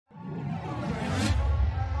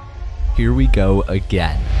here we go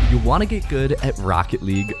again. You want to get good at Rocket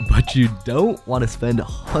League, but you don't want to spend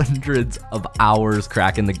hundreds of hours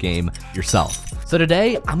cracking the game yourself. So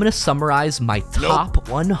today, I'm going to summarize my top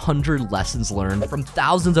 100 lessons learned from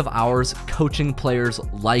thousands of hours coaching players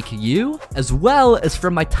like you, as well as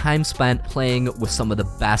from my time spent playing with some of the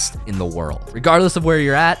best in the world. Regardless of where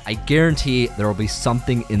you're at, I guarantee there will be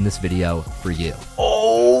something in this video for you.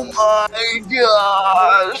 Oh my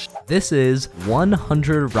gosh! This is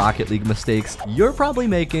 100 Rocket League mistakes you're probably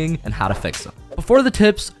making and how to fix them. Before the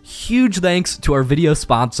tips, huge thanks to our video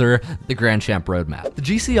sponsor, the Grand Champ Roadmap. The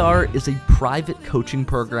GCR is a private coaching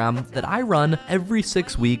program that I run every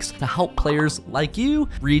 6 weeks to help players like you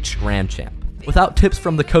reach Grand Champ. Without tips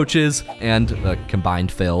from the coaches and the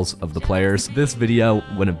combined fails of the players, this video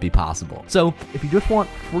wouldn't be possible. So if you just want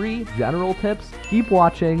free general tips, keep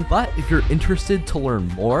watching. But if you're interested to learn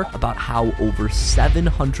more about how over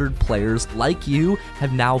 700 players like you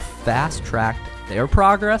have now fast-tracked their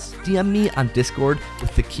progress, DM me on Discord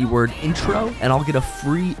with the keyword intro, and I'll get a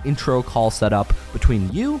free intro call set up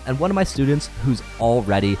between you and one of my students who's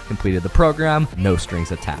already completed the program, no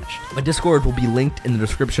strings attached. My Discord will be linked in the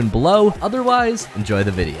description below. Otherwise, enjoy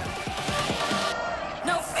the video.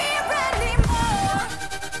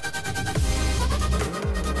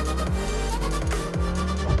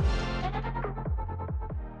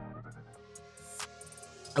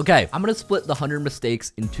 Okay, I'm gonna split the 100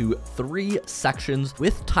 mistakes into 3 sections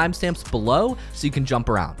with timestamps below so you can jump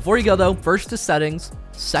around. Before you go though, first is settings,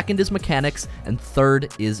 second is mechanics, and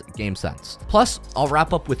third is game sense. Plus, I'll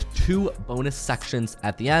wrap up with 2 bonus sections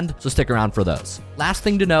at the end, so stick around for those. Last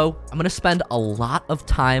thing to know, I'm gonna spend a lot of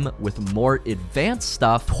time with more advanced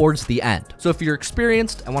stuff towards the end. So if you're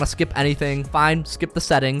experienced and wanna skip anything, fine, skip the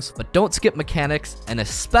settings, but don't skip mechanics, and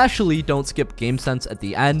especially don't skip game sense at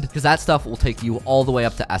the end, because that stuff will take you all the way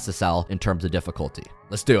up to SSL in terms of difficulty.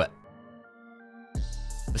 Let's do it.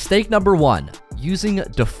 Mistake number 1, using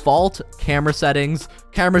default camera settings,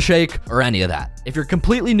 camera shake, or any of that. If you're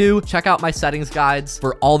completely new, check out my settings guides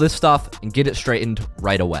for all this stuff and get it straightened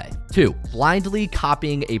right away. 2, blindly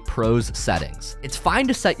copying a pro's settings. It's fine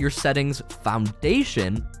to set your settings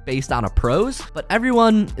foundation based on a pro's, but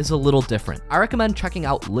everyone is a little different. I recommend checking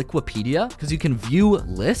out Liquipedia because you can view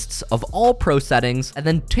lists of all pro settings and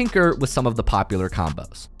then tinker with some of the popular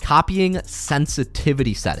combos. Copying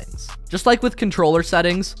sensitivity settings. Just like with controller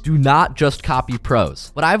settings, do not just copy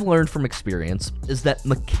pros. What I've learned from experience is that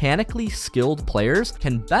mechanically skilled players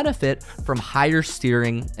can benefit from higher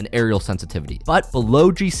steering and aerial sensitivity. But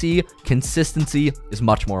below GC, consistency is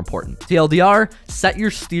much more important. TLDR, set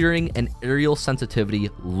your steering and aerial sensitivity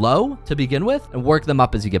low to begin with and work them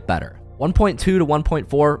up as you get better. 1.2 to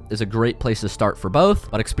 1.4 is a great place to start for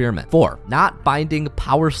both, but experiment. 4, not binding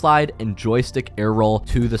power slide and joystick air roll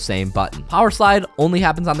to the same button. Power slide only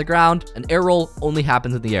happens on the ground and air roll only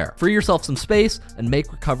happens in the air. Free yourself some space and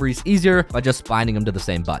make recoveries easier by just binding them to the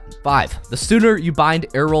same button. 5, the sooner you bind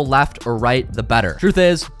air roll left or right, the better. Truth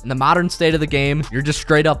is, in the modern state of the game, you're just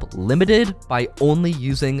straight up limited by only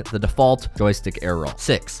using the default joystick air roll.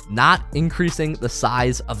 6, not increasing the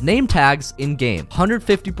size of name tags in game.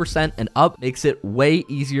 150% and up makes it way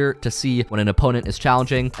easier to see when an opponent is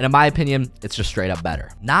challenging, and in my opinion, it's just straight up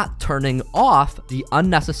better. Not turning off the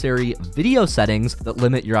unnecessary video settings that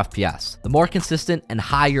limit your FPS. The more consistent and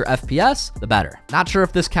high your FPS, the better. Not sure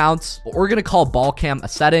if this counts, but we're gonna call ball cam a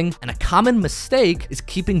setting, and a common mistake is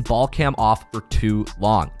keeping ball cam off for too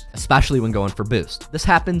long, especially when going for boost. This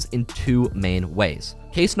happens in 2 main ways.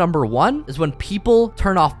 Case number 1 is when people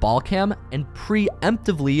turn off ball cam and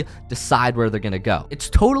preemptively decide where they're gonna go. It's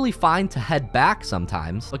totally fine to head back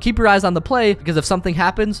sometimes, but keep your eyes on the play because if something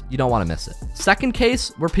happens, you don't wanna miss it. Second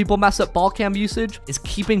case where people mess up ball cam usage is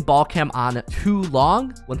keeping ball cam on too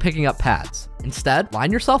long when picking up pads. Instead,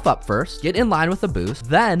 line yourself up first, get in line with the boost,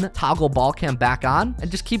 then toggle ball cam back on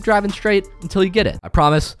and just keep driving straight until you get it. I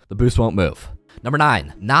promise the boost won't move. Number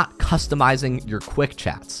 9, not customizing your quick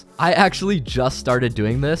chats. I actually just started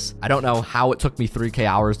doing this. I don't know how it took me 3K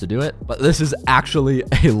hours to do it, but this is actually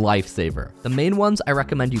a lifesaver. The main ones I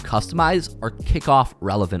recommend you customize are kickoff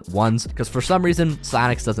relevant ones because for some reason,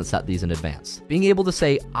 Sonics doesn't set these in advance. Being able to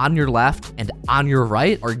say on your left and on your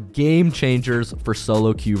right are game changers for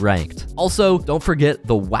solo queue ranked. Also, don't forget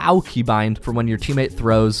the wow keybind for when your teammate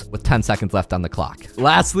throws with 10 seconds left on the clock.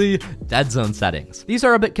 Lastly, dead zone settings. These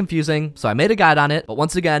are a bit confusing, so I made a guide on it, but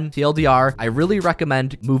once again, TLDR, I really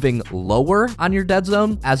recommend moving lower on your dead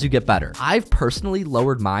zone as you get better. I've personally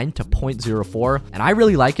lowered mine to 0.04 and I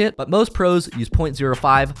really like it, but most pros use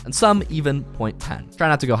 0.05 and some even 0.10. Try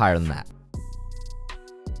not to go higher than that.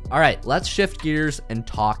 All right, let's shift gears and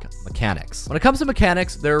talk mechanics. When it comes to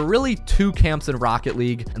mechanics, there are really two camps in Rocket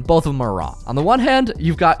League, and both of them are wrong. On the one hand,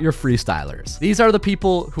 you've got your freestylers. These are the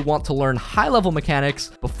people who want to learn high-level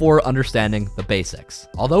mechanics before understanding the basics.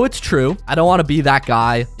 Although it's true, I don't want to be that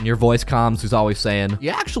guy in your voice comms who's always saying, you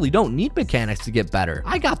actually don't need mechanics to get better.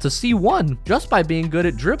 I got to C1 just by being good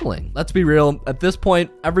at dribbling. Let's be real, at this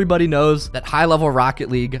point, everybody knows that high-level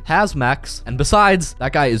Rocket League has mechs, and besides,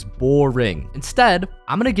 that guy is boring. Instead,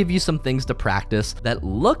 I'm gonna give you some things to practice that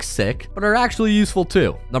look sick, but are actually useful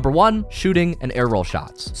too. Number 1, shooting and air roll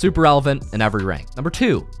shots. Super relevant in every rank. Number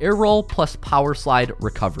 2, air roll plus power slide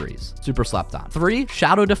recoveries. Super slept on. 3,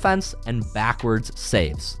 shadow defense and backwards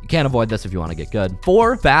saves. You can't avoid this if you wanna get good.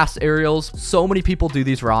 4, fast aerials. So many people do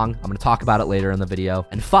these wrong. I'm gonna talk about it later in the video.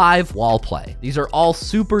 And 5, wall play. These are all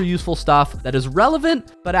super useful stuff that is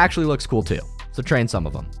relevant, but actually looks cool too. So train some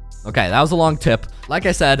of them. Okay, that was a long tip. Like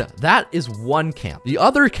I said, that is one camp. The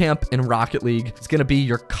other camp in Rocket League is gonna be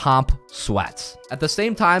your comp sweats. At the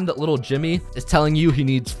same time that little Jimmy is telling you he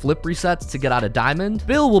needs flip resets to get out of Diamond,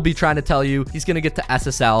 Bill will be trying to tell you he's gonna get to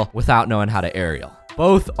SSL without knowing how to aerial.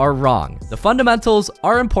 Both are wrong. The fundamentals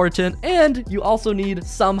are important, and you also need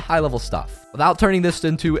some high-level stuff. Without turning this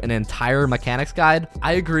into an entire mechanics guide,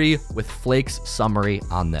 I agree with Flake's summary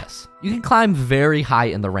on this. You can climb very high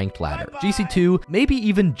in the ranked ladder, GC2, maybe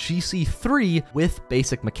even GC3 with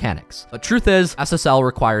basic mechanics. But truth is, SSL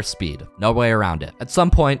requires speed. No way around it. At some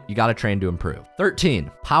point, you gotta train to improve.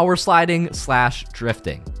 13, power sliding /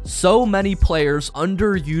 drifting. So many players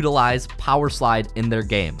underutilize power slide in their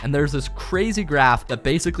game, and there's this crazy graph that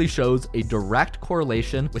basically shows a direct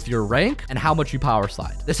correlation with your rank and how much you power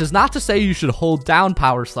slide. This is not to say you should hold down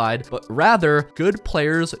power slide, but rather good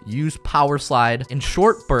players use power slide in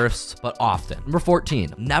short bursts, but often. Number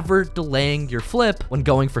 14, never delaying your flip when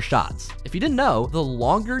going for shots. If you didn't know, the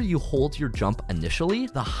longer you hold your jump initially,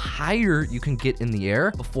 the higher you can get in the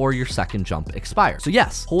air before your second jump expires. So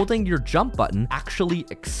yes, holding your jump button actually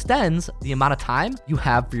extends the amount of time you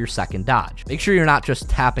have for your second dodge. Make sure you're not just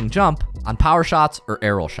tapping jump on power shots or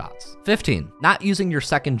air roll shots. 15, not using your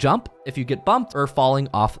second jump if you get bumped or falling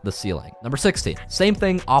off the ceiling. Number 16, same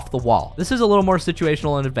thing off the wall. This is a little more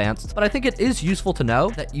situational and advanced, but I think it is useful to know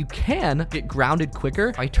that you can get grounded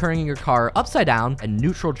quicker by turning your car upside down and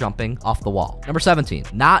neutral jumping off the wall. Number 17,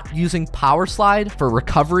 not using power slide for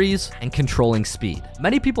recoveries and controlling speed.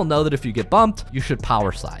 Many people know that if you get bumped, you should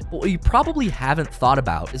power slide. But what you probably haven't thought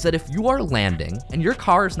about is that if you are landing and your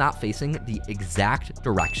car is not facing the exact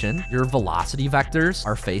direction your velocity vectors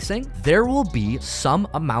are facing, there will be some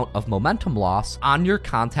amount of momentum loss on your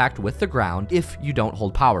contact with the ground if you don't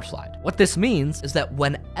hold power slide. What this means is that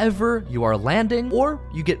whenever you are landing or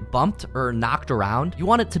you get bumped or knocked around, you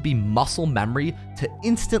want it to be muscle memory to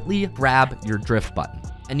instantly grab your drift button.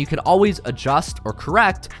 And you can always adjust or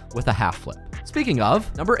correct with a half flip. Speaking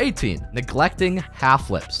of, number 18, neglecting half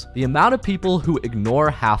flips. The amount of people who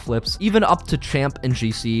ignore half flips, even up to champ and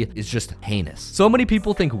GC, is just heinous. So many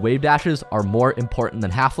people think wave dashes are more important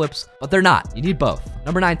than half flips, but they're not. You need both.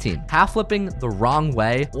 Number 19, half flipping the wrong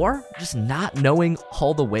way or just not knowing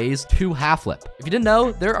all the ways to half flip. If you didn't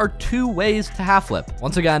know, there are 2 ways to half flip.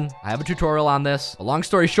 Once again, I have a tutorial on this. A long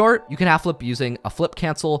story short, you can half flip using a flip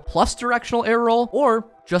cancel plus directional air roll or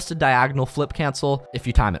just a diagonal flip cancel if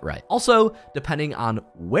you time it right. Also, depending on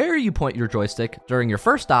where you point your joystick during your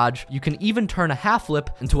first dodge, you can even turn a half flip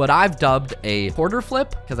into what I've dubbed a quarter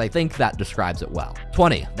flip because I think that describes it well.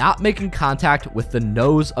 20, not making contact with the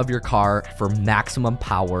nose of your car for maximum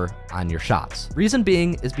power on your shots. Reason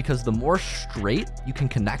being is because the more straight you can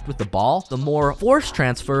connect with the ball, the more force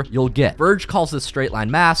transfer you'll get. Verge calls this straight line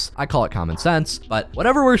mass. I call it common sense, but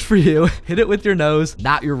whatever works for you, hit it with your nose,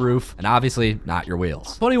 not your roof, and obviously not your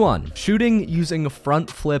wheels. 21, shooting using front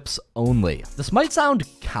flips only. This might sound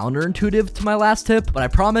counterintuitive to my last tip, but I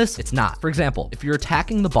promise it's not. For example, if you're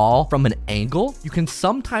attacking the ball from an angle, you can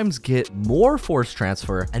sometimes get more force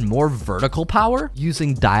transfer and more vertical power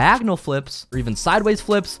using diagonal flips or even sideways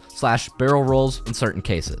flips / barrel rolls in certain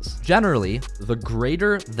cases. Generally, the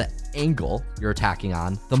greater the angle you're attacking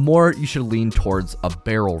on, the more you should lean towards a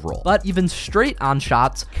barrel roll. But even straight on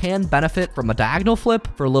shots can benefit from a diagonal flip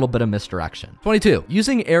for a little bit of misdirection. 22,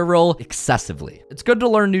 using air roll excessively. It's good to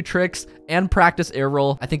learn new tricks and practice air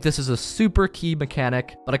roll. I think this is a super key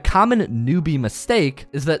mechanic, but a common newbie mistake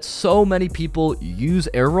is that so many people use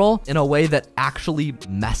air roll in a way that actually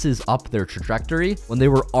messes up their trajectory when they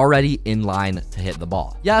were already in line to hit the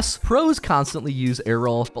ball. Yes, pros constantly use air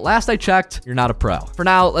roll, but last I checked, you're not a pro. For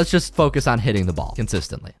now, let's just just focus on hitting the ball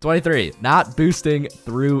consistently. 23, not boosting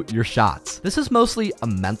through your shots. This is mostly a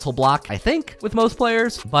mental block, I think, with most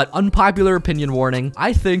players, but unpopular opinion warning,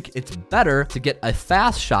 I think it's better to get a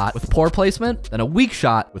fast shot with poor placement than a weak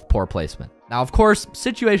shot with poor placement. Now, of course,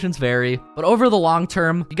 situations vary, but over the long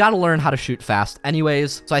term, you gotta learn how to shoot fast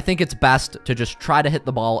anyways, so I think it's best to just try to hit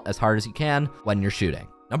the ball as hard as you can when you're shooting.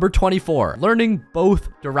 Number 24, learning both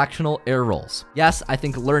directional air rolls. Yes, I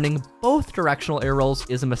think learning both directional air rolls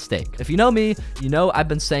is a mistake. If you know me, you know I've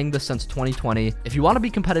been saying this since 2020. If you want to be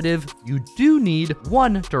competitive, you do need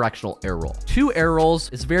one directional air roll. 2 air rolls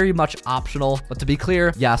is very much optional, but to be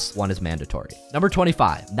clear, yes, 1 is mandatory. Number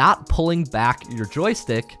 25, not pulling back your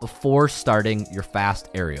joystick before starting your fast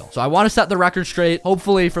aerial. So I want to set the record straight,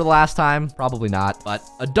 hopefully for the last time, probably not, but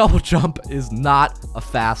a double jump is not a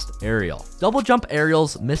fast aerial. Double jump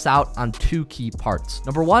aerials miss out on 2 key parts.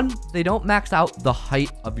 Number 1, they don't max out the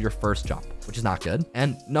height of your first jump, which is not good.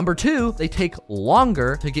 And number 2, they take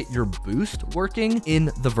longer to get your boost working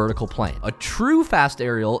in the vertical plane. A true fast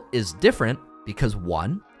aerial is different because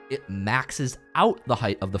 1, it maxes out the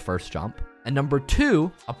height of the first jump. And number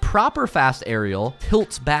 2, a proper fast aerial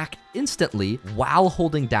tilts back instantly while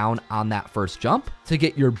holding down on that first jump to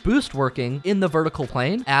get your boost working in the vertical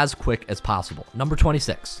plane as quick as possible. Number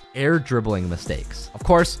 26, air dribbling mistakes. Of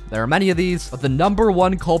course, there are many of these, but the number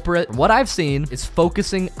 1 culprit, what I've seen, is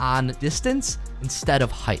focusing on distance instead of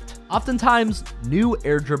height. Oftentimes, new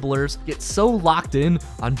air dribblers get so locked in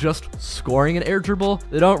on just scoring an air dribble,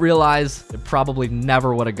 they don't realize it probably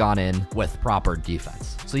never would have gone in with proper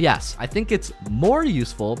defense. So yes, I think it's more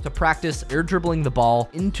useful to practice air dribbling the ball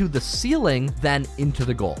into the ceiling than into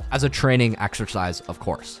the goal, as a training exercise, of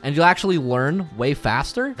course. And you'll actually learn way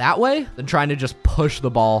faster that way than trying to just push the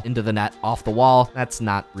ball into the net off the wall. That's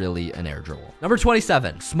not really an air dribble. Number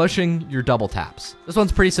 27, smushing your double taps. This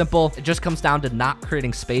one's pretty simple. It just comes down to not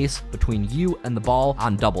creating space between you and the ball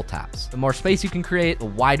on double taps. The more space you can create, the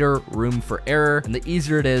wider room for error, and the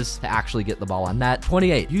easier it is to actually get the ball on net.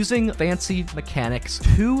 28, using fancy mechanics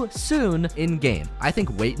too soon in game. I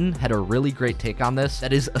think Waiton had a really great take on this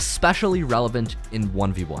that is especially relevant in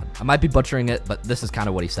 1v1. I might be butchering it, but this is kind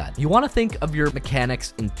of what he said. You want to think of your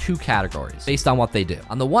mechanics in 2 categories based on what they do.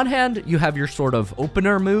 On the one hand, you have your sort of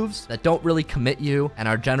opener moves that don't really commit you and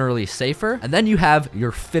are generally safer, and then you have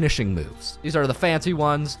your finishing moves. These are the fancy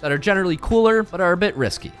ones that are generally cooler, but are a bit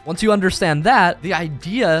risky. Once you understand that, the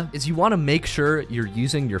idea is you want to make sure you're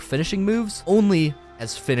using your finishing moves only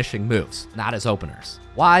as finishing moves, not as openers.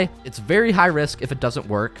 Why? It's very high risk if it doesn't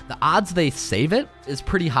work. The odds they save it is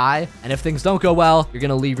pretty high, and if things don't go well, you're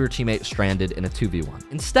gonna leave your teammate stranded in a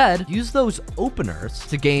 2v1. Instead, use those openers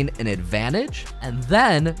to gain an advantage, and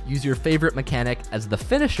then use your favorite mechanic as the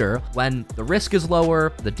finisher when the risk is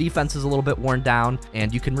lower, the defense is a little bit worn down,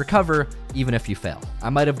 and you can recover even if you fail. I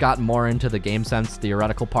might have gotten more into the game sense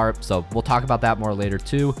theoretical part, so we'll talk about that more later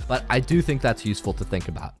too, but I do think that's useful to think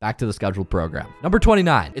about. Back to the scheduled program. Number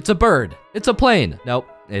 29, it's a bird. It's a plane. Nope,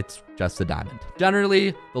 it's just a diamond.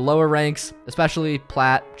 Generally, the lower ranks, especially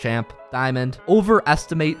plat, champ, diamond,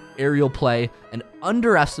 overestimate aerial play and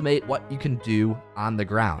underestimate what you can do on the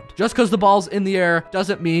ground. Just because the ball's in the air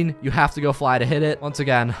doesn't mean you have to go fly to hit it. Once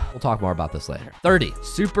again, we'll talk more about this later. 30,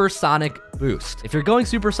 supersonic boost. If you're going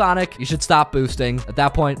supersonic, you should stop boosting. At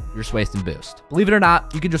that point, you're just wasting boost. Believe it or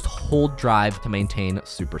not, you can just hold drive to maintain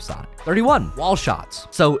supersonic. 31, wall shots.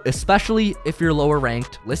 So especially if you're lower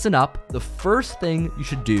ranked, listen up. The first thing you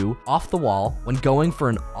should do off the wall when going for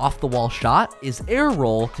an off the wall shot is air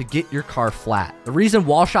roll to get your car flat. The reason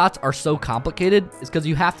wall shots are so complicated is because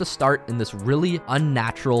you have to start in this really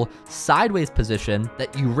unnatural sideways position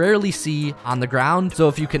that you rarely see on the ground. So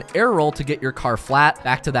if you can air roll to get your car flat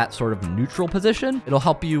back to that sort of neutral position, it'll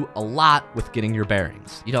help you a lot with getting your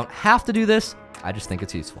bearings. You don't have to do this. I just think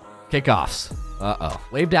it's useful. Kickoffs.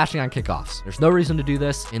 Wave dashing on kickoffs. There's no reason to do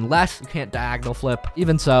this unless you can't diagonal flip.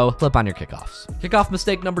 Even so, flip on your kickoffs. Kickoff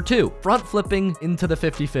mistake number 2, front flipping into the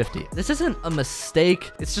 50-50. This isn't a mistake.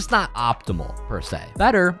 It's just not optimal per se.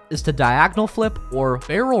 Better is to diagonal flip or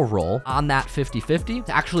barrel roll on that 50-50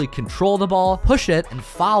 to actually control the ball, push it, and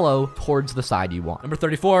follow towards the side you want. Number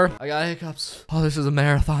 34, I got hiccups. Oh, this is a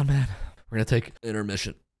marathon, man. We're gonna take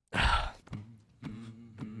intermission.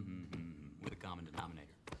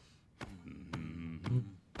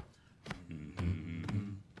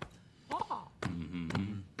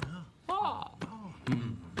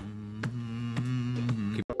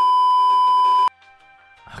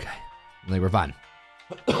 I think we're fine.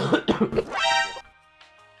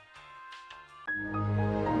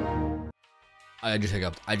 I just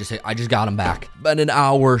hiccuped. I just got him back. Been an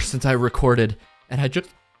hour since I recorded, and I just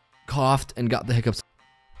coughed and got the hiccups.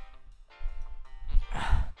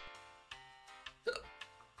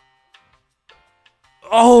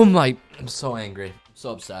 Oh my, I'm so angry. I'm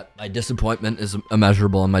so upset. My disappointment is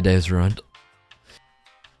immeasurable and my day is ruined.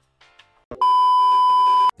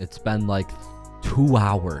 It's been like 2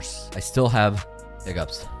 hours. I still have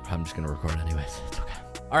hiccups. I'm just gonna record anyways. It's okay.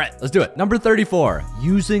 All right, let's do it. Number 34,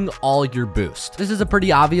 using all your boost. This is a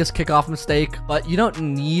pretty obvious kickoff mistake, but you don't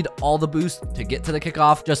need all the boost to get to the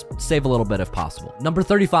kickoff. Just save a little bit if possible. Number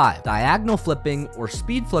 35, diagonal flipping or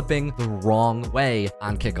speed flipping the wrong way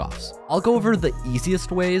on kickoffs. I'll go over the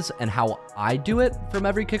easiest ways and how I do it from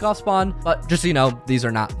every kickoff spawn, but just so you know, these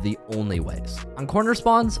are not the only ways. On corner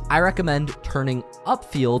spawns, I recommend turning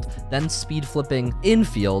upfield, then speed flipping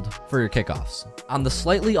infield for your kickoffs. On the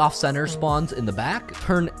slightly off-center spawns in the back,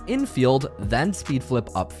 turn infield, then speed flip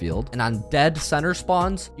upfield. And on dead center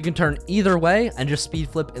spawns, you can turn either way and just speed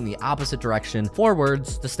flip in the opposite direction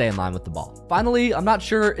forwards to stay in line with the ball. Finally, I'm not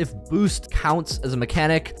sure if boost counts as a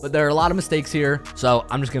mechanic, but there are a lot of mistakes here, so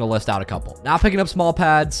I'm just gonna list out a couple. Not picking up small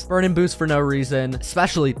pads, burning boost for no reason,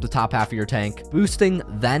 especially the top half of your tank, boosting,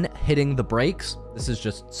 then hitting the brakes. This is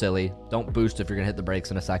just silly. Don't boost if you're gonna hit the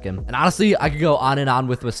brakes in a second. And honestly, I could go on and on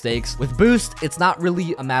with mistakes. With boost, it's not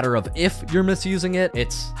really a matter of if you're misusing it,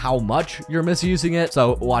 it's how much you're misusing it.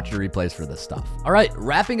 So watch your replays for this stuff. All right,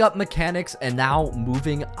 wrapping up mechanics and now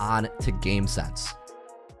moving on to game sense.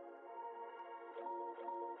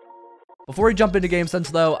 Before we jump into game sense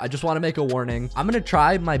though, I just want to make a warning. I'm going to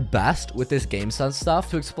try my best with this game sense stuff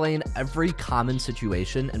to explain every common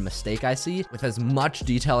situation and mistake I see with as much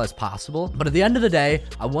detail as possible. But at the end of the day,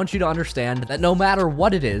 I want you to understand that no matter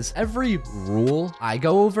what it is, every rule I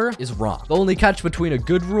go over is wrong. The only catch between a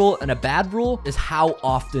good rule and a bad rule is how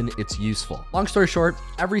often it's useful. Long story short,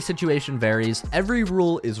 every situation varies. Every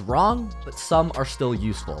rule is wrong, but some are still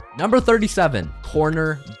useful. Number 37,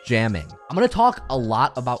 corner jamming. I'm going to talk a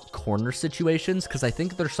lot about corner situations because I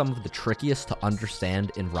think they're some of the trickiest to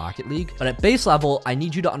understand in Rocket League. But at base level, I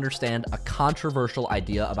need you to understand a controversial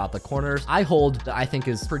idea about the corners I hold that I think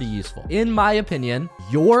is pretty useful. In my opinion,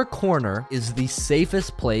 your corner is the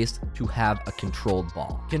safest place to have a controlled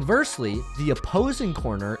ball. Conversely, the opposing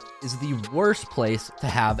corner is the worst place to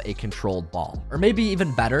have a controlled ball. Or maybe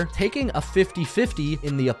even better, taking a 50-50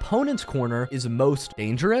 in the opponent's corner is most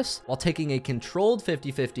dangerous, while taking a controlled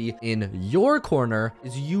 50-50 in your corner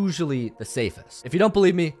is usually the safest. If you don't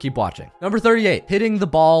believe me, keep watching. Number 38, hitting the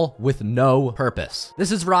ball with no purpose.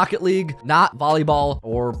 This is Rocket League, not volleyball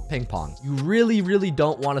or ping pong. You really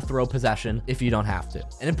don't want to throw possession if you don't have to.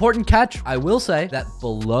 An important catch, I will say that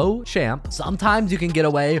below champ, sometimes you can get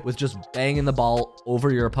away with just banging the ball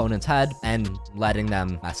over your opponent's head and letting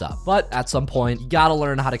them mess up. But at some point, you gotta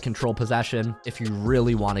learn how to control possession if you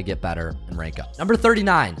really want to get better and rank up. Number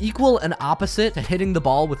 39, equal and opposite to hitting the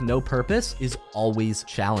ball with no purpose is always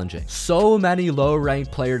challenging. So many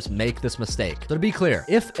low-ranked players make this mistake. So to be clear,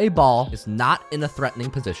 if a ball is not in a threatening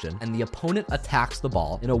position and the opponent attacks the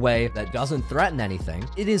ball in a way that doesn't threaten anything,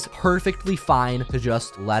 it is perfectly fine to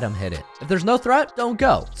just let him hit it. If there's no threat, don't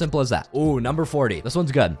go. Simple as that. Ooh, number 40. This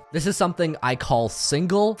one's good. This is something I call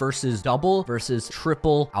single versus double versus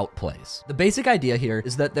triple outplays. The basic idea here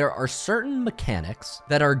is that there are certain mechanics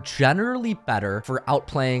that are generally better for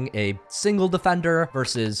outplaying a single defender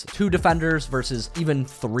versus two defenders versus even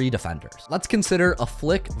 3 defenders. Let's consider a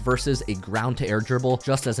flick versus a ground to air dribble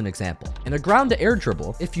just as an example. In a ground to air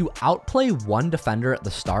dribble, if you outplay one defender at the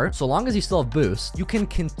start, so long as you still have boost, you can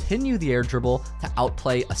continue the air dribble to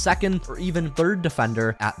outplay a second or even third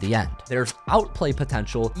defender at the end. There's outplay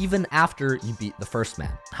potential even after you beat the first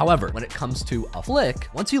man. However, when it comes to a flick,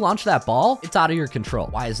 once you launch that ball, it's out of your control.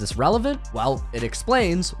 Why is this relevant? Well, it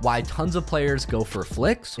explains why tons of players go for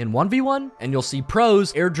flicks in 1v1, and you'll see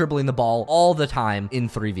pros air dribbling the ball all the time in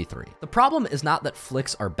 3v3. The problem is not that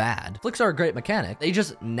flicks are bad. Flicks are a great mechanic. They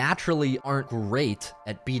just naturally aren't great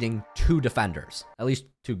at beating 2 defenders, at least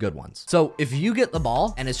 2 good ones. So if you get the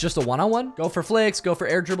ball and it's just a one-on-one, go for flicks, go for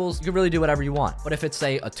air dribbles, you can really do whatever you want. But if it's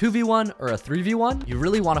say a 2v1 or a 3v1, you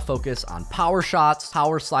really want to focus on power shots,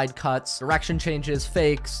 power slide cuts, direction changes,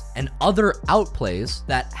 fakes, and other outplays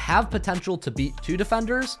that have potential to beat 2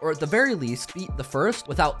 defenders, or at the very least beat the first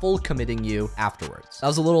without full committing you afterwards. That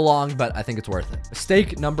was a little long, but I think it's worth it.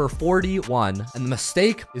 Mistake number 41, and the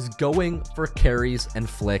mistake is going for carries and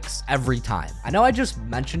flicks every time. I know I just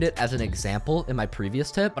mentioned it as an example in my previous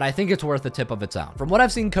this tip, but I think it's worth a tip of its own. From what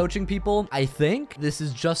I've seen coaching people, I think this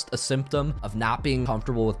is just a symptom of not being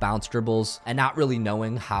comfortable with bounce dribbles and not really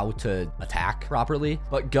knowing how to attack properly.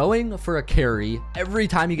 But going for a carry every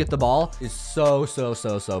time you get the ball is so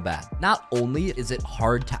bad. Not only is it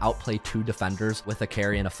hard to outplay two defenders with a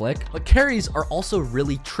carry and a flick, but carries are also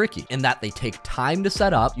really tricky in that they take time to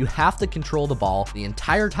set up. You have to control the ball the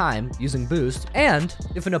entire time using boost. And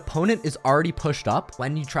if an opponent is already pushed up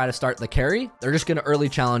when you try to start the carry, they're just going to early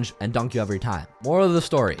challenge and dunk you every time. Moral of the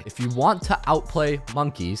story, if you want to outplay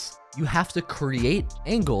monkeys, you have to create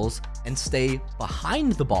angles and stay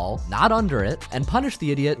behind the ball, not under it, and punish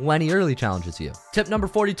the idiot when he early challenges you. Tip number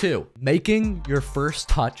 42, making your first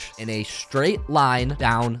touch in a straight line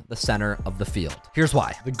down the center of the field. Here's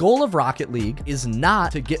why. The goal of Rocket League is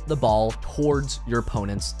not to get the ball towards your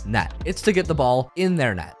opponent's net. It's to get the ball in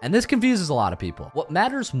their net. And this confuses a lot of people. What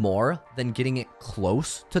matters more than getting it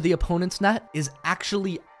close to the opponent's net is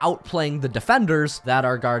actually outplaying the defenders that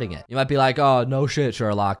are guarding it. You might be like, oh, no shit,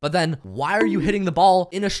 Sherlock. But then why are you hitting the ball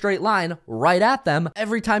in a straight line right at them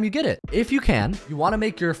every time you get it? If you can, you want to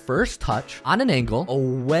make your first touch on an angle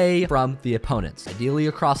away from the opponents, ideally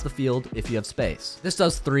across the field if you have space. This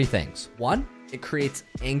does three things. One, it creates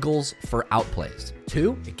angles for outplays.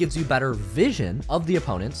 2, it gives you better vision of the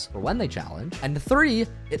opponents for when they challenge. And 3,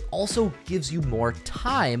 it also gives you more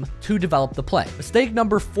time to develop the play. Mistake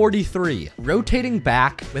number 43, rotating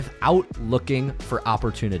back without looking for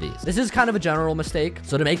opportunities. This is kind of a general mistake.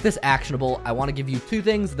 So to make this actionable, I want to give you 2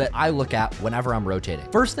 things that I look at whenever I'm rotating.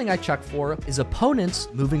 First thing I check for is opponents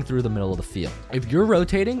moving through the middle of the field. If you're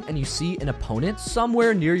rotating and you see an opponent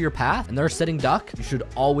somewhere near your path and they're sitting duck, you should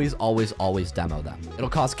always demo them. It'll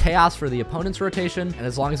cause chaos for the opponent's rotation, and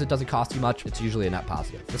as long as it doesn't cost you much, it's usually a net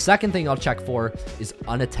positive. The second thing I'll check for is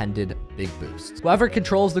unattended big boosts. Whoever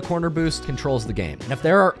controls the corner boost controls the game. And if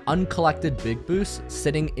there are uncollected big boosts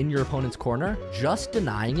sitting in your opponent's corner, just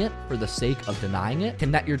denying it for the sake of denying it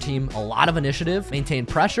can net your team a lot of initiative, maintain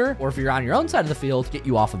pressure, or if you're on your own side of the field, get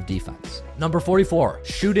you off of defense. Number 44,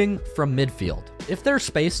 shooting from midfield. If there's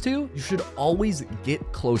space to, you should always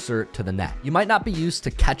get closer to the net. You might not be used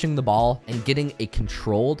to catching the ball and getting a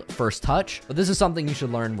controlled first touch, but this is something you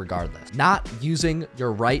should learn regardless. Not using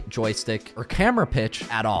your right joystick or camera pitch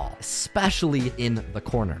at all, especially in the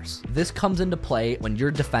corners. This comes into play when you're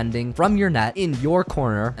defending from your net in your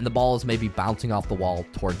corner and the ball is maybe bouncing off the wall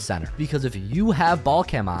towards center. Because if you have ball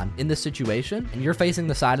cam on in this situation and you're facing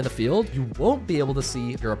the side of the field, you won't be able to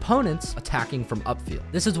see your opponents attacking from upfield.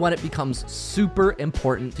 This is when it becomes super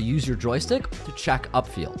important to use your joystick to check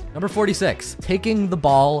upfield. Number 46, taking the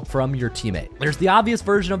ball from your teammate. There's the obvious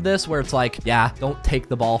version of this where it's like, yeah, don't take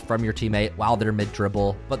the ball from your teammate while they're mid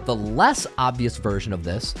dribble. But the less obvious version of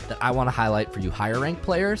this that I want to highlight for you higher ranked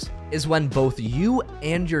players is when both you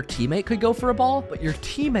and your teammate could go for a ball, but your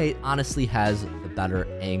teammate honestly has the better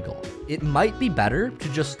angle. It might be better to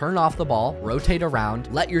just turn off the ball, rotate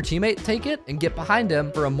around, let your teammate take it, and get behind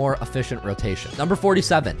him for a more efficient rotation. Number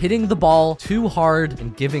 47, hitting the ball too hard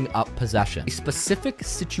and giving up possession. A specific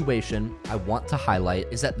situation I want to highlight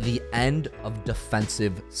is at the end of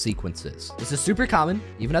defensive sequences. This is super common,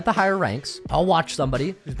 even at the higher ranks. I'll watch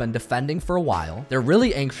somebody who's been defending for a while. They're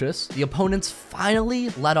really anxious. The opponents finally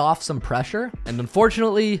let off some pressure, and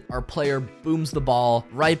unfortunately, our player booms the ball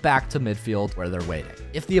right back to midfield where they're waiting.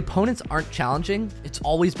 If the opponents aren't challenging, it's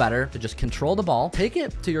always better to just control the ball, take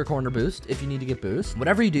it to your corner boost if you need to get boost.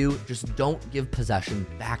 Whatever you do, just don't give possession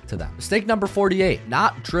back to them. Mistake number 48,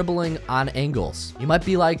 not dribbling on angles. You might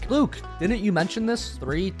be like, Luke, didn't you mention this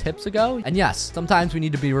 3 tips ago? And yes, sometimes we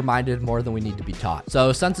need to be reminded more than we need to be taught.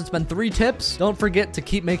 So since it's been 3 tips, don't forget to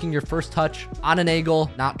keep making your first touch on an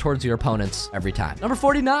angle, not towards your opponents every time. Number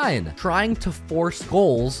 49, trying to force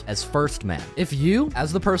goals as first man. If you,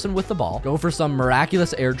 as the person with the ball, go for some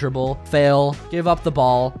miraculous air dribble, fail, give up the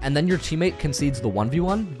ball, and then your teammate concedes the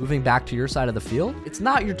 1v1, moving back to your side of the field, it's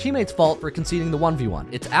not your teammate's fault for conceding the 1v1.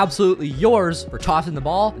 It's absolutely yours for tossing the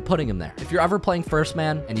ball and putting him there. If you're ever playing first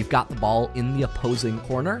man and you've got the ball in the opposing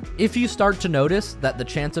corner, if you start to notice that the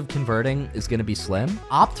chance of converting is going to be slim,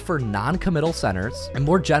 opt for non-committal centers, and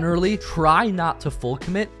more generally, try not to full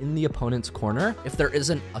commit in the opponent's corner if there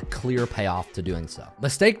isn't a clear payoff to doing so.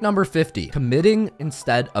 Mistake number 50, committing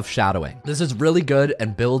instead of shadowing. This is really good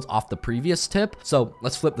and builds off the previous tip, so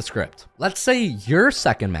let's flip the script. Let's say you're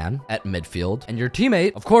second man at midfield and your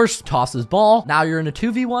teammate, of course, tosses ball. Now you're in a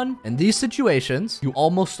 2v1. In these situations, you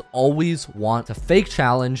almost always want to fake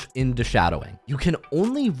challenge into shadowing. You can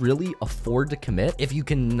only really afford to commit if you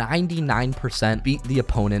can 99% beat the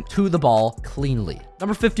opponent to the ball cleanly.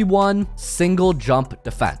 Number 51, single jump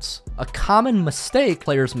defense. A common mistake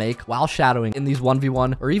players make while shadowing in these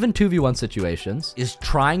 1v1 or even 2v1 situations is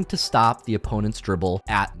trying to stop the opponent's dribble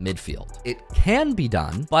at midfield. It can be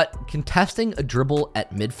done, but contesting a dribble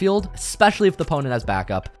at midfield, especially if the opponent has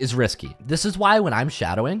backup, is risky. This is why when I'm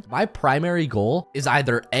shadowing, my primary goal is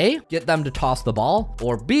either A, get them to toss the ball,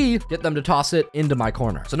 or B, get them to toss it into my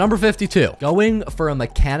corner. So number 52, going for a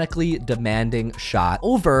mechanically demanding shot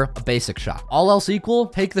over a basic shot. All else equal,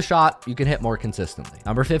 take the shot, you can hit more consistently.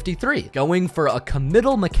 Number 53, going for a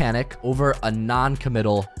committal mechanic over a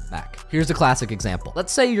non-committal mech. Here's a classic example.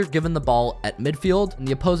 Let's say you're given the ball at midfield and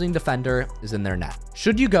the opposing defender is in their net.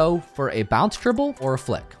 Should you go for a bounce dribble or a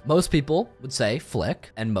flick? Most people would say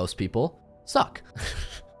flick, and most people suck.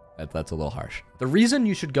 That's a little harsh. The reason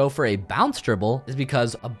you should go for a bounce dribble is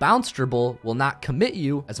because a bounce dribble will not commit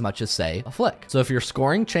you as much as, say, a flick. So if your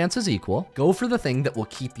scoring chance is equal, go for the thing that will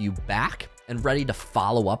keep you back and ready to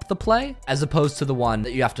follow up the play, as opposed to the one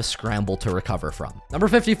that you have to scramble to recover from. Number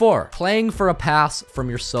 54, playing for a pass from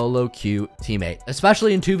your solo queue teammate.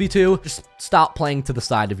 Especially in 2v2, just stop playing to the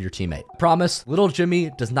side of your teammate. I promise, little Jimmy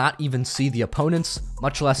does not even see the opponents,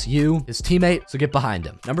 much less you, his teammate, so get behind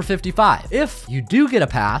him. Number 55, if you do get a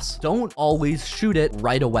pass, don't always shoot it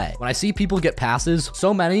right away. When I see people get passes,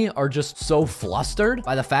 so many are just so flustered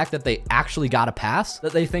by the fact that they actually got a pass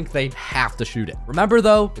that they think they have to shoot it. Remember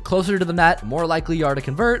though, the closer to the net, the more likely you are to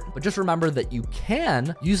convert, but just remember that you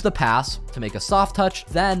can use the pass to make a soft touch,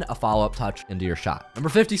 then a follow-up touch into your shot. Number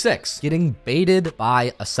 56, getting baited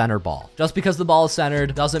by a center ball. Just because the ball is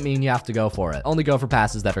centered doesn't mean you have to go for it. Only go for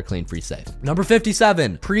passes that are clean, free, safe. Number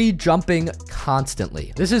 57, pre-jumping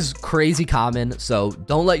constantly. This is crazy common, so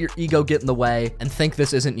don't let your ego get in the way and think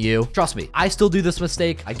this isn't you. Trust me, I still do this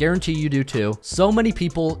mistake. I guarantee you do too. So many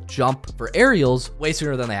people jump for aerials way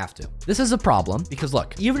sooner than they have to. This is a problem because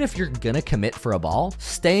look, even if you're gonna commit for a ball,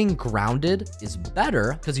 staying grounded is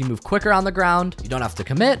better because you move quicker on the ground, you don't have to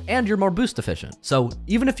commit, and you're more boost efficient. So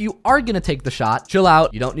even if you are gonna take the shot, chill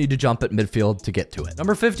out. You don't need to jump at midfield to get to it.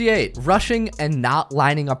 Number 58, rushing and not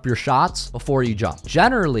lining up your shots before you jump.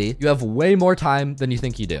 Generally, you have way more time than you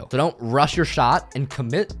think you do. So don't rush your shot and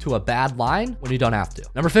commit to a bad line when you don't have to.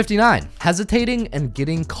 Number 59, hesitating and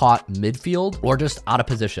getting caught midfield or just out of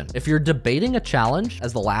position. If you're debating a challenge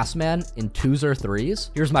as the last man in 2s or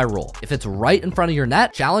 3s, here's my rule. If it's right in front of your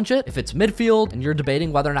net, challenge it. If it's midfield and you're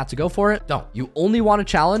debating whether or not to go for it, don't. You only want to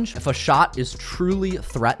challenge if a shot is truly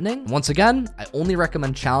threatening. Once again, I only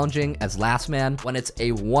recommend challenging as last man when it's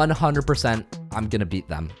a 100% I'm gonna beat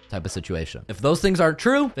them type of situation. If those things aren't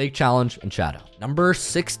true, fake challenge and shadow. Number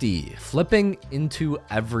 60, flipping into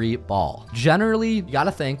every ball. Generally, you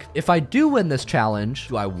gotta think, if I do win this challenge,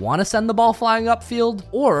 do I wanna send the ball flying upfield,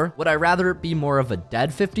 or would I rather it be more of a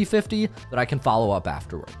dead 50-50 that I can follow up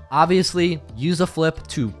afterward? Obviously, use a flip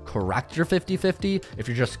to correct your 50-50 if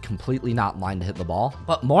you're just completely not in line to hit the ball.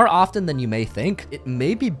 But more often than you may think, it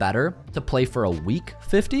may be better to play for a weak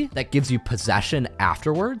 50 that gives you possession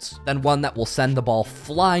afterwards than one that will send the ball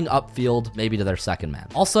flying upfield, maybe to their second man.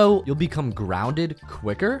 Also, you'll become grounded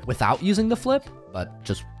quicker without using the flip, but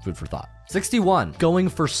just food for thought. 61, going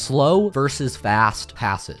for slow versus fast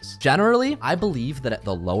passes. Generally, I believe that at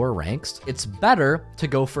the lower ranks, it's better to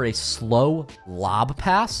go for a slow lob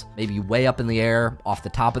pass, maybe way up in the air off the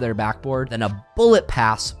top of their backboard, than a bullet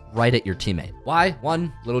pass right at your teammate. Why?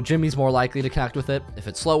 One, little Jimmy's more likely to connect with it if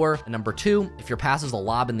it's slower. And number two, if your pass is a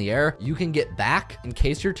lob in the air, you can get back in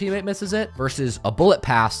case your teammate misses it versus a bullet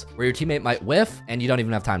pass where your teammate might whiff and you don't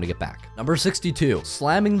even have time to get back. Number 62,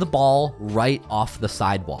 slamming the ball right off the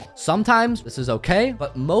sidewall. Sometimes this is okay,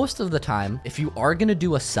 but most of the time, if you are gonna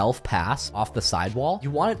do a self pass off the sidewall,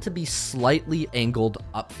 you want it to be slightly angled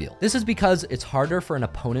upfield. This is because it's harder for an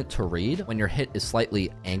opponent to read when your hit is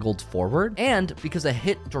slightly angled forward, and because a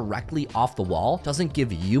hit directly off the wall doesn't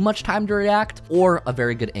give you much time to react or a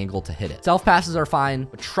very good angle to hit it. Self passes are fine,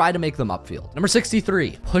 but try to make them upfield. Number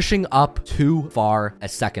 63, pushing up too far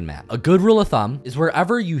as second man. A good rule of thumb is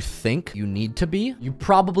wherever you think you need to be, you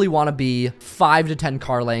probably want to be 5 to 10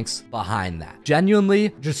 car lengths behind that.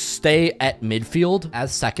 Genuinely, just stay at midfield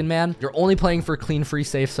as second man. You're only playing for clean, free,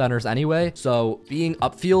 safe centers anyway, so being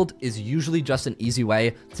upfield is usually just an easy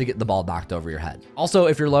way to get the ball knocked over your head. Also,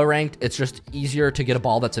 if you're low ranked, it's just easier to get a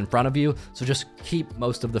ball that's in front of you, so just keep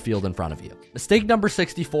most of the field in front of you. Mistake number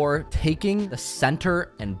 64, taking the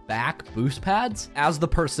center and back boost pads as the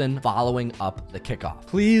person following up the kickoff.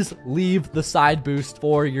 Please leave the side boost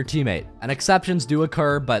for your teammate. And exceptions do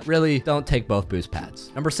occur, but really don't take both boost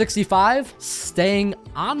pads. Number 65, 75, staying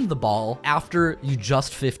on the ball after you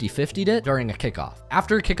just 50-50'd it during a kickoff.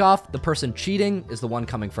 After a kickoff, the person cheating is the one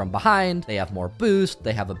coming from behind. They have more boost,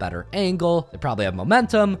 they have a better angle, they probably have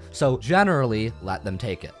momentum, so generally let them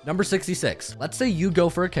take it. Number 66, let's say you go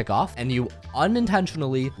for a kickoff and you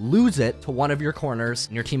unintentionally lose it to one of your corners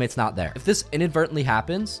and your teammate's not there. If this inadvertently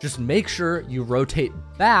happens, just make sure you rotate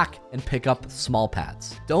back and pick up small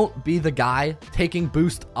pads. Don't be the guy taking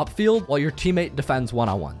boost upfield while your teammate defends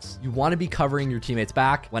one-on-ones. You want to be covering your teammate's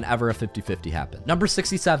back whenever a 50-50 happens. Number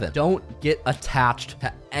 67, don't get attached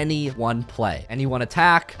to any one play, any one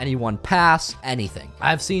attack, any one pass, anything.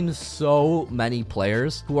 I've seen so many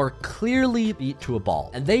players who are clearly beat to a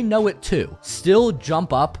ball and they know it too, still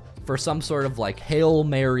jump up for some sort of like Hail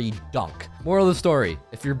Mary dunk. Moral of the story,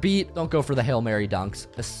 if you're beat, don't go for the Hail Mary dunks,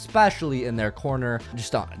 especially in their corner.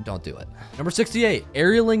 Just don't do it. Number 68,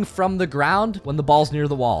 aerialing from the ground when the ball's near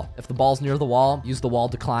the wall. If the ball's near the wall, use the wall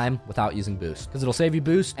to climb without using boost because it'll save you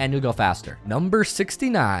boost and you'll go faster. Number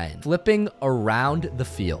 69, flipping around the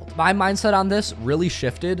field. My mindset on this really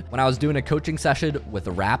shifted when I was doing a coaching session with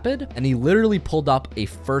Rapid and he literally pulled up a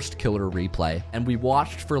first killer replay and we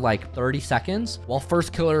watched for like 30 seconds while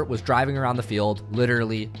first killer was driving around the field,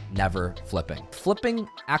 literally never flipping. Flipping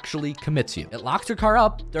actually commits you. It locks your car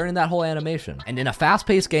up during that whole animation. And in a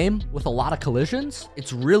fast-paced game with a lot of collisions,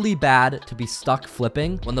 it's really bad to be stuck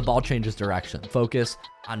flipping when the ball changes direction. Focus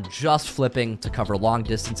on just flipping to cover long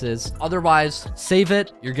distances. Otherwise, save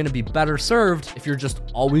it. You're going to be better served if you're just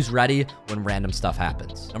always ready when random stuff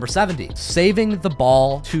happens. Number 70, saving the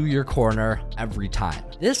ball to your corner every time.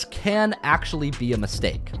 This can actually be a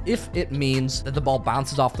mistake if it means that the ball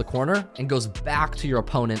bounces off the corner and goes back to your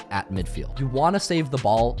opponent at midfield. You want to save the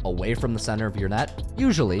ball away from the center of your net,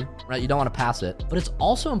 usually, right? You don't want to pass it, but it's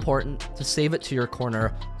also important to save it to your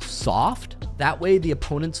corner soft. That way the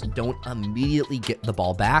opponents don't immediately get the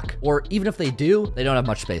ball back, or even if they do, they don't have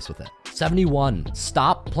much space with it. 71,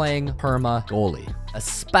 stop playing perma goalie,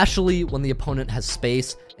 especially when the opponent has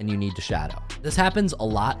space and you need to shadow. This happens a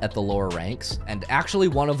lot at the lower ranks, and actually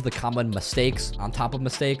one of the common mistakes on top of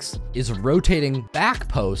mistakes is rotating back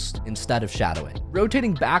post instead of shadowing.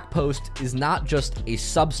 Rotating back post is not just a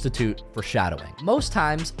substitute for shadowing. Most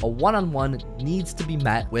times, a one-on-one needs to be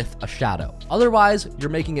met with a shadow. Otherwise, you're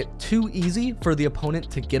making it too easy for the opponent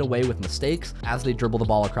to get away with mistakes as they dribble the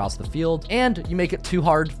ball across the field, and you make it too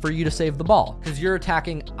hard for you to save the ball because you're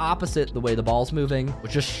attacking opposite the way the ball's moving,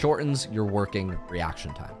 which just shortens your working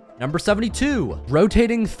reaction time. Number 72,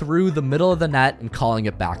 rotating through the middle of the net and calling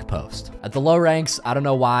it back post. At the low ranks, I don't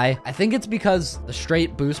know why. I think it's because the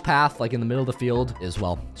straight boost path, like in the middle of the field, is,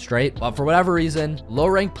 well, straight. But for whatever reason, low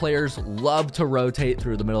rank players love to rotate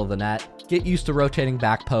through the middle of the net. Get used to rotating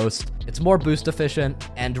back post. It's more boost efficient,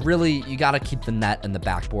 and really, you gotta keep the net and the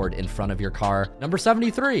backboard in front of your car. Number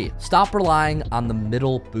 73, stop relying on the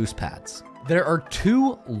middle boost pads. There are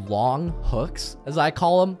two long hooks, as I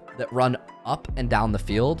call them, that run up and down the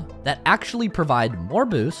field that actually provide more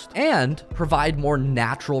boost and provide more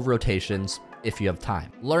natural rotations if you have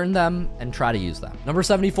time. Learn them and try to use them. Number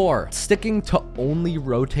 74, sticking to only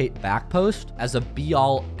rotate back post as a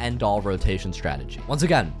be-all, end-all rotation strategy. Once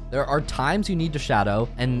again, there are times you need to shadow,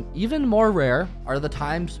 and even more rare are the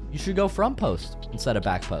times you should go front post instead of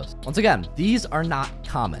back post. Once again, these are not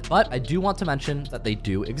common, but I do want to mention that they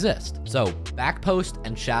do exist. So back post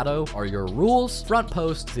and shadow are your rules, front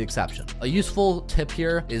post is the exception. A useful tip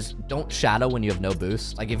here is don't shadow when you have no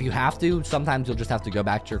boost. Like if you have to, sometimes you'll just have to go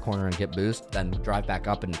back to your corner and get boost, then drive back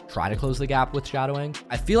up and try to close the gap with shadowing.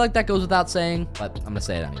 I feel like that goes without saying, but I'm gonna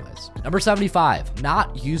say it anyways. Number 75,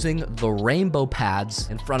 not using the rainbow pads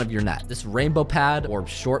in front of your net. This rainbow pad or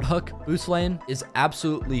short hook boost lane is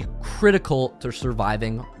absolutely critical to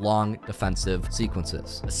surviving long defensive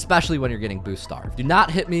sequences, especially when you're getting boost starved. Do not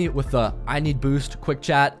hit me with the I need boost quick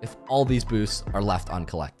chat if all these boosts are left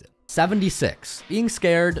uncollected. 76, being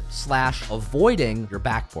scared / avoiding your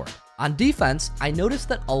backboard. On defense, I noticed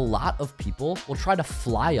that a lot of people will try to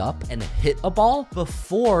fly up and hit a ball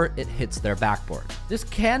before it hits their backboard. This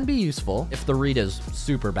can be useful if the read is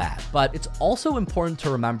super bad, but it's also important to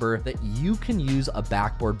remember that you can use a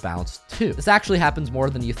backboard bounce too. This actually happens more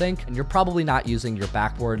than you think, and you're probably not using your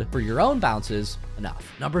backboard for your own bounces enough.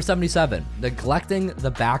 Number 77, neglecting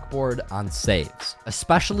the backboard on saves.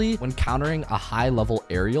 Especially when countering a high-level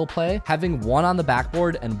aerial play, having one on the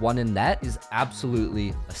backboard and one in net is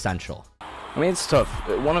absolutely essential. I mean, it's tough.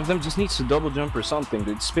 One of them just needs to double jump or something,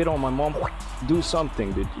 dude. Spit on my mom. Do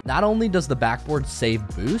something, dude. Not only does the backboard save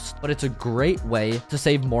boost, but it's a great way to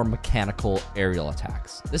save more mechanical aerial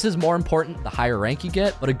attacks. This is more important the higher rank you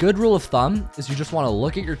get, but a good rule of thumb is you just want to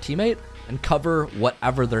look at your teammate and cover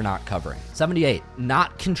whatever they're not covering. 78,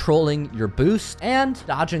 not controlling your boost and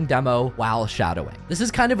dodging demo while shadowing. This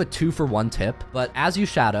is kind of a 2-for-1 tip, but as you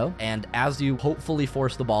shadow and as you hopefully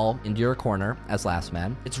force the ball into your corner as last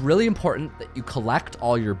man, it's really important that you collect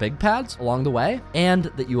all your big pads along the way and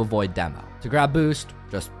that you avoid demo. To grab boost,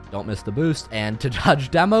 just don't miss the boost. And to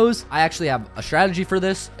dodge demos, I actually have a strategy for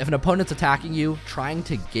this. If an opponent's attacking you, trying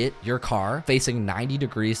to get your car facing 90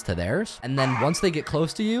 degrees to theirs, and then once they get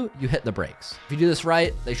close to you, you hit the brakes. If you do this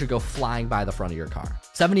right, they should go flying by the front of your car.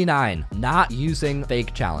 79, not using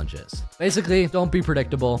fake challenges. Basically, don't be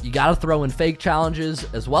predictable. You gotta throw in fake challenges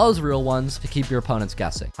as well as real ones to keep your opponents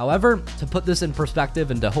guessing. However, to put this in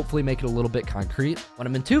perspective and to hopefully make it a little bit concrete, when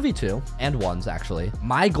I'm in 2v2, and 1s actually,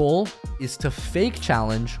 my goal is to fake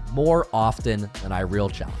challenge more often than I real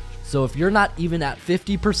challenge. So if you're not even at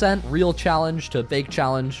 50% real challenge to fake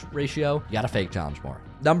challenge ratio, you gotta fake challenge more.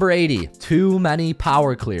 Number 80, too many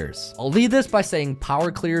power clears. I'll lead this by saying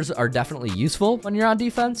power clears are definitely useful when you're on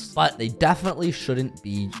defense, but they definitely shouldn't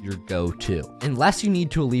be your go-to. Unless you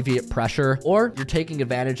need to alleviate pressure or you're taking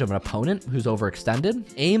advantage of an opponent who's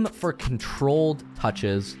overextended, aim for controlled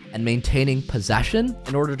touches and maintaining possession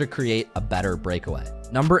in order to create a better breakaway.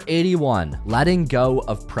 Number 81, letting go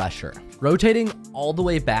of pressure. Rotating all the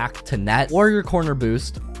way back to net or your corner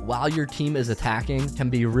boost while your team is attacking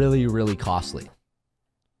can be really, really costly.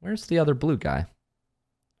 Where's the other blue guy?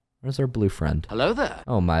 Where's our blue friend? Hello there.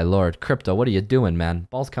 Oh my lord, Crypto, what are you doing, man?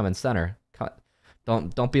 Ball's coming center.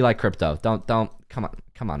 Don't be like Crypto. Don't.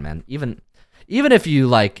 Come on, man. Even if you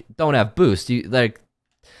like don't have boost, you like.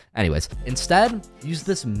 Anyways, instead, use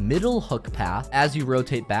this middle hook path as you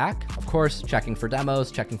rotate back. Of course, checking for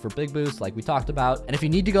demos, checking for big boosts like we talked about. And if you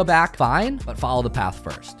need to go back, fine, but follow the path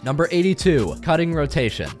first. Number 82, cutting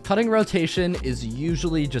rotation. Cutting rotation is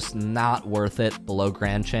usually just not worth it below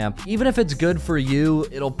Grand Champ. Even if it's good for you,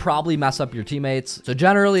 it'll probably mess up your teammates. So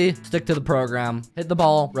generally, stick to the program, hit the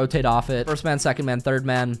ball, rotate off it. First man, second man, third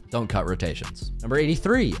man, don't cut rotations. Number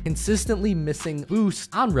 83, consistently missing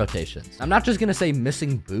boost on rotations. I'm not just gonna say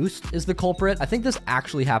missing boost is the culprit. I think this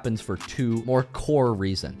actually happens for two more core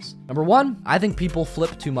reasons. Number one, I think people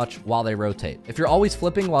flip too much while they rotate. If you're always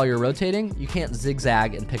flipping while you're rotating, you can't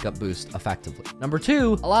zigzag and pick up boost effectively. Number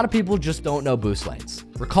two, a lot of people just don't know boost lanes.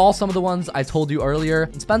 Recall some of the ones I told you earlier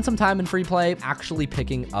and spend some time in free play actually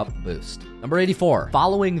picking up boost. Number 84,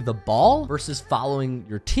 following the ball versus following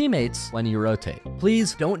your teammates when you rotate.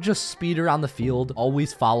 Please don't just speed around the field,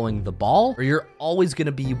 always following the ball, or you're always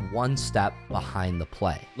gonna be one step behind the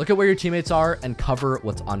play. Look at where your teammates are and cover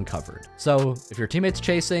what's uncovered. So if your teammate's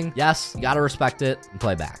chasing, yes, you gotta respect it and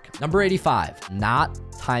play back. Number 85, not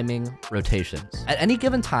timing rotations. At any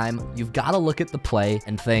given time, you've gotta look at the play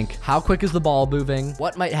and think, how quick is the ball moving?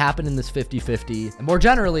 What might happen in this 50-50? And more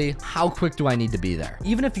generally, how quick do I need to be there?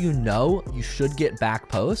 Even if you know you should get back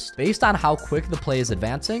post, based on how quick the play is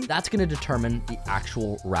advancing, that's gonna determine the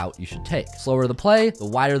actual route you should take. Slower the play, the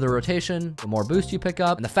wider the rotation, the more boost you pick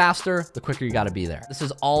up, and the faster, the quicker you gotta be there. This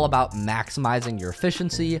is all about maximizing your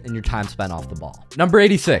efficiency and your time spent off the ball. Number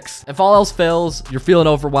 86, if all else fails, you're feeling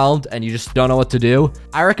overwhelmed and you just don't know what to do,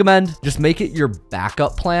 I recommend just make it your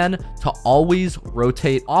backup plan to always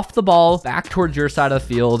rotate off the ball back towards your side of the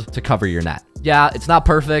field to cover your net. Yeah, it's not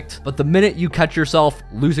perfect, but the minute you catch yourself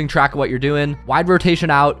losing track of what you're doing, wide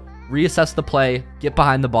rotation out, reassess the play, get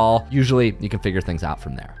behind the ball. Usually you can figure things out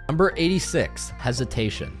from there. Number 86,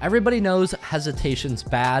 hesitation. Everybody knows hesitation's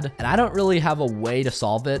bad, and I don't really have a way to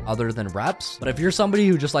solve it other than reps. But if you're somebody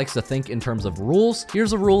who just likes to think in terms of rules,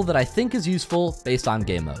 here's a rule that I think is useful based on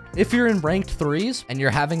game mode. If you're in ranked 3s and you're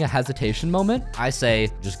having a hesitation moment, I say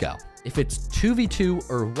just go. If it's 2v2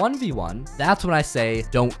 or 1v1, that's when I say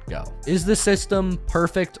don't go. Is the system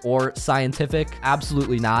perfect or scientific?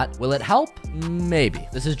 Absolutely not. Will it help? Maybe.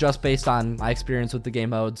 This is just based on my experience with the game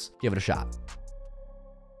modes. Give it a shot.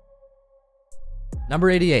 Number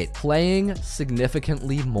 88, playing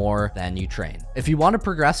significantly more than you train. If you want to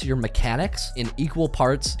progress your mechanics in equal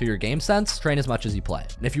parts to your game sense, train as much as you play.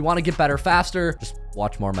 And if you want to get better faster, just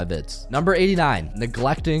watch more of my vids. Number 89,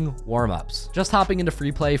 neglecting warm-ups. Just hopping into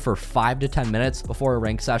free play for 5 to 10 minutes before a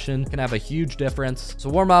ranked session can have a huge difference. So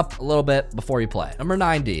warm up a little bit before you play. Number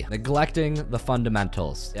 90, neglecting the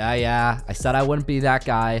fundamentals. Yeah, I said I wouldn't be that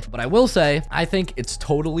guy, but I will say, I think it's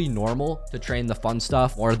totally normal to train the fun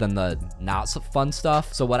stuff more than the not so fun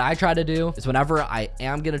stuff. So what I try to do is whenever I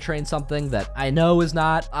am going to train something that I know is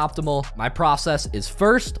not optimal, my process is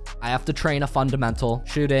first, I have to train a fundamental,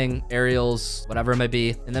 shooting, aerials, whatever it my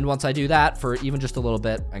B. And then once I do that for even just a little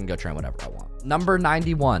bit, I can go train whatever I want. Number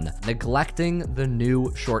 91, neglecting the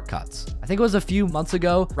new shortcuts. I think it was a few months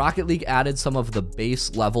ago, Rocket League added some of the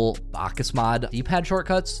base level Bacchus mod D-pad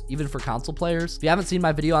shortcuts, even for console players. If you haven't seen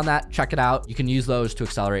my video on that, check it out. You can use those to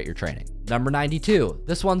accelerate your training. Number 92,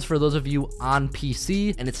 this one's for those of you on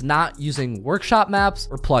PC, and it's not using workshop maps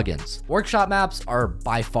or plugins. Workshop maps are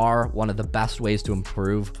by far one of the best ways to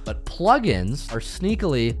improve, but plugins are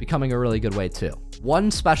sneakily becoming a really good way too.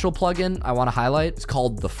 One special plugin I want to highlight is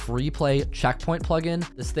called the Free Play Checkpoint plugin.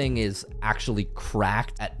 This thing is actually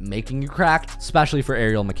cracked at making you cracked, especially for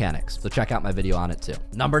aerial mechanics. So check out my video on it too.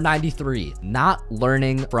 Number 93, not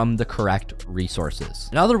learning from the correct resources.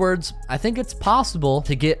 In other words, I think it's possible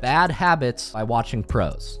to get bad habits by watching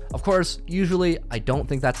pros. Of course, usually I don't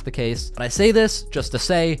think that's the case, but I say this just to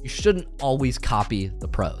say you shouldn't always copy the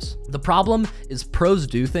pros. The problem is pros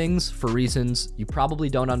do things for reasons you probably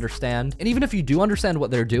don't understand. And even if you do understand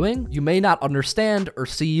what they're doing, you may not understand or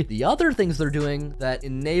see the other things they're doing that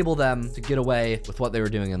enable them to get away with what they were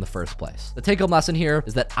doing in the first place. The take-home lesson here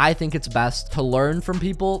is that I think it's best to learn from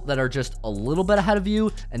people that are just a little bit ahead of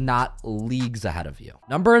you and not leagues ahead of you.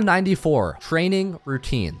 Number 94, training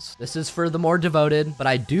routines. This is for the more devoted, but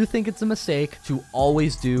I do think it's a mistake to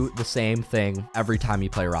always do the same thing every time you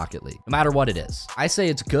play Rocket League, no matter what it is. I say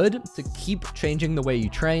it's good to keep changing the way you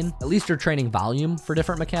train, at least your training volume for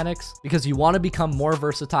different mechanics, because you want to become more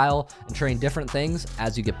versatile and train different things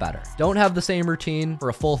as you get better. Don't have the same routine for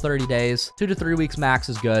a full 30 days. 2 to 3 weeks max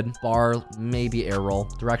is good. Bar, maybe air roll.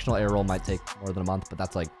 Directional air roll might take more than a month, but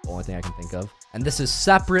that's like the only thing I can think of. And this is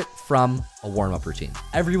separate from a warm-up routine.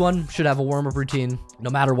 Everyone should have a warm-up routine, no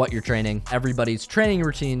matter what you're training. Everybody's training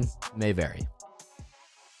routine may vary.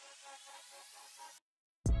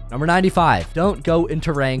 Number 95, don't go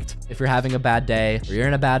into ranked if you're having a bad day, or you're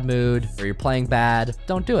in a bad mood, or you're playing bad.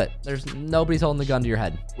 Don't do it. Nobody's holding the gun to your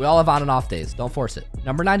head. We all have on and off days. Don't force it.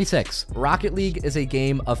 Number 96, Rocket League is a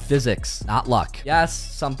game of physics, not luck. Yes,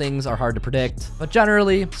 some things are hard to predict, but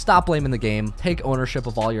generally, stop blaming the game. Take ownership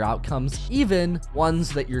of all your outcomes, even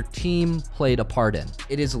ones that your team played a part in.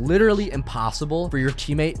 It is literally impossible for your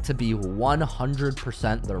teammate to be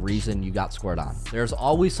 100% the reason you got scored on. There's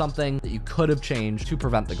always something that you could have changed to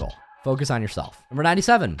prevent the goal. Focus on yourself. Number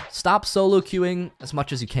 97, stop solo queuing as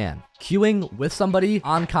much as you can. Queuing with somebody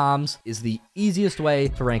on comms is the easiest way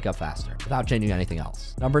to rank up faster without changing anything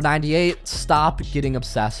else. Number 98, stop getting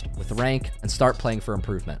obsessed with rank and start playing for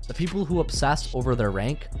improvement. The people who obsess over their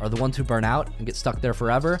rank are the ones who burn out and get stuck there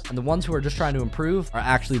forever, and the ones who are just trying to improve are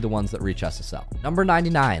actually the ones that reach SSL. Number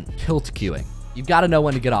 99, tilt queuing. You've got to know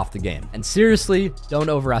when to get off the game. And seriously, don't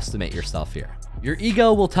overestimate yourself here. Your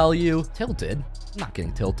ego will tell you, tilted? I'm not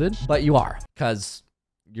getting tilted, but you are, because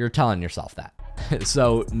you're telling yourself that.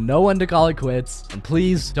 So know when to call it quits, and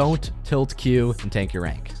please don't tilt queue and tank your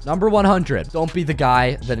rank. Number 100, don't be the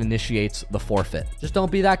guy that initiates the forfeit. Just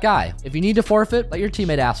don't be that guy. If you need to forfeit, let your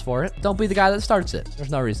teammate ask for it. Don't be the guy that starts it.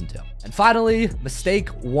 There's no reason to. And finally, mistake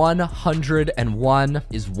 101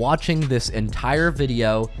 is watching this entire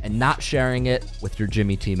video and not sharing it with your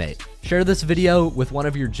Jimmy teammate. Share this video with one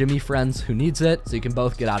of your Jimmy friends who needs it so you can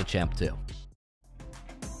both get out of champ 2.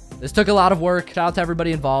 This took a lot of work. Shout out to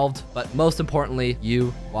everybody involved, but most importantly,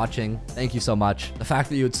 you watching, thank you so much. The fact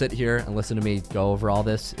that you would sit here and listen to me go over all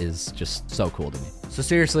this is just so cool to me. So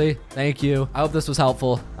seriously, thank you. I hope this was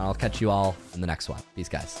helpful, and I'll catch you all in the next one. Peace,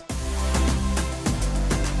 guys.